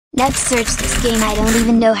Next, search this game I don't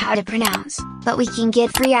even know how to pronounce, but we can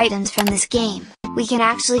get free items from this game. We can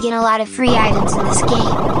actually get a lot of free items in this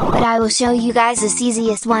game, but I will show you guys the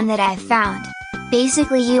easiest one that I've found.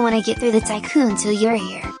 Basically, you want to get through the tycoon till you're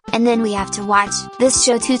here, and then we have to watch this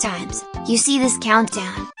show 2 times. You see this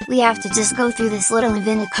countdown? We have to just go through this little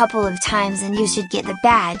event a couple of times and you should get the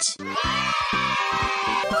badge.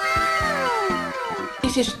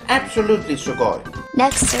 This is absolutely sugoi.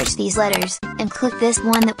 Next, search these letters, and click this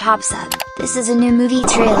one that pops up. This is a new movie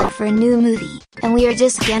trailer for a new movie, and we are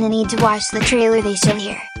just gonna need to watch the trailer they show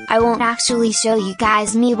here. I won't actually show you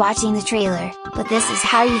guys me watching the trailer, but this is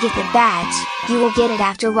how you get the badge. You will get it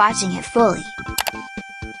after watching it fully.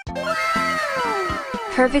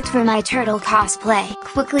 Perfect for my turtle cosplay.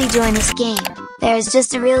 Quickly join this game. There is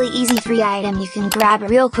just a really easy free item you can grab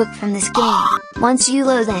real quick from this game. Once you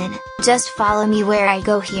load in, just follow me where I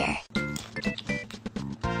go here.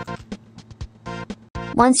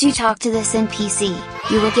 Once you talk to this NPC,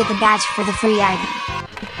 you will get the badge for the free item.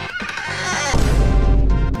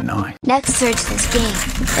 Nice. Next, search this game.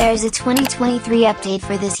 There is a 2023 update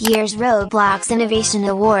for this year's Roblox Innovation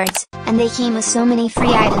Awards, and they came with so many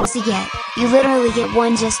free items to get. You literally get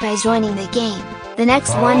one just by joining the game. The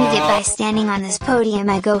next one you get by standing on this podium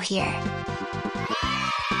I go here.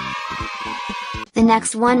 The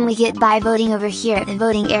next one we get by voting over here at the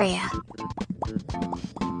voting area.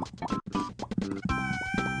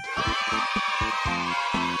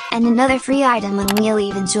 And another free item when we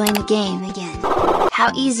leave and join the game again.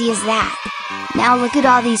 How easy is that? Now look at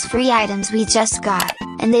all these free items we just got,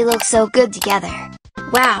 and they look so good together.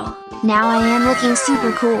 Wow! Now I am looking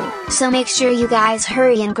super cool, so make sure you guys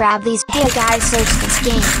hurry and grab these. Hey guys, search this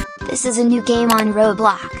game. This is a new game on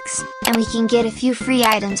Roblox, and we can get a few free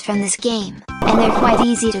items from this game, and they're quite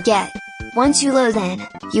easy to get. Once you load in,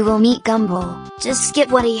 you will meet Gumball. Just skip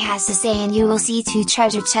what he has to say and you will see 2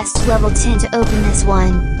 treasure chests level 10 to open this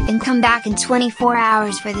one, and come back in 24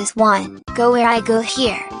 hours for this one. Go where I go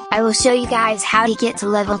here. I will show you guys how to get to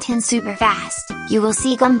level 10 super fast. You will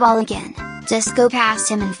see Gumball again. Just go past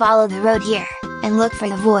him and follow the road here, and look for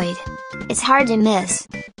the void. It's hard to miss.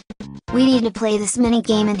 We need to play this mini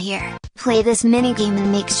game in here. Play this mini game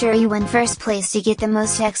and make sure you win first place to get the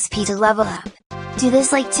most XP to level up. Do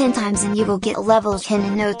this like 10 times and you will get level 10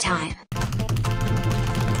 in no time.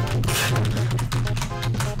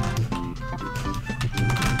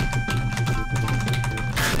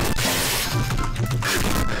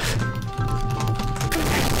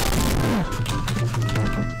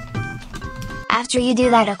 After you do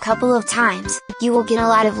that a couple of times, you will get a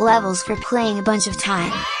lot of levels for playing a bunch of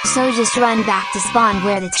time, so just run back to spawn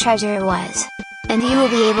where the treasure was. And you will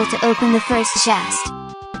be able to open the first chest.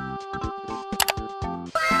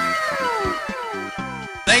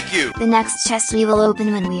 Thank you! The next chest we will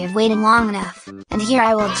open when we have waited long enough, and here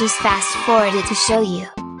I will just fast forward it to show you.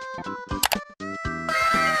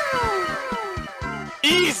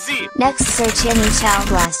 Easy! Next, search NHL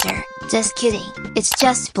Blaster. Just kidding, it's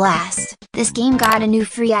just Blast. This game got a new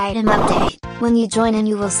free item update. When you join in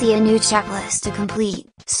you will see a new checklist to complete.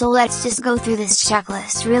 So let's just go through this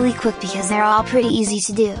checklist really quick because they're all pretty easy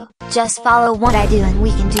to do. Just follow what I do and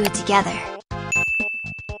we can do it together.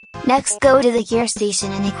 Next, go to the gear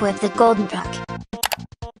station and equip the golden book.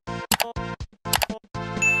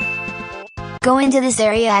 Go into this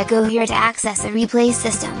area I go here to access the replay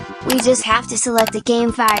system. We just have to select the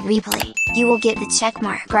GameFi replay. You will get the check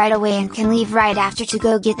mark right away and can leave right after to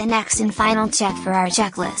go get the next and final check for our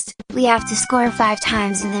checklist. We have to score 5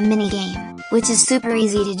 times in the mini game, which is super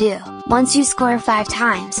easy to do. Once you score 5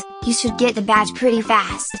 times, you should get the badge pretty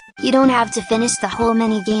fast. You don't have to finish the whole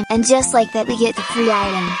mini game, and just like that we get the free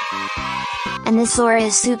item. And this aura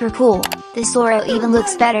is super cool. This aura even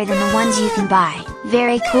looks better than the ones you can buy.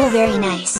 Very cool, very nice.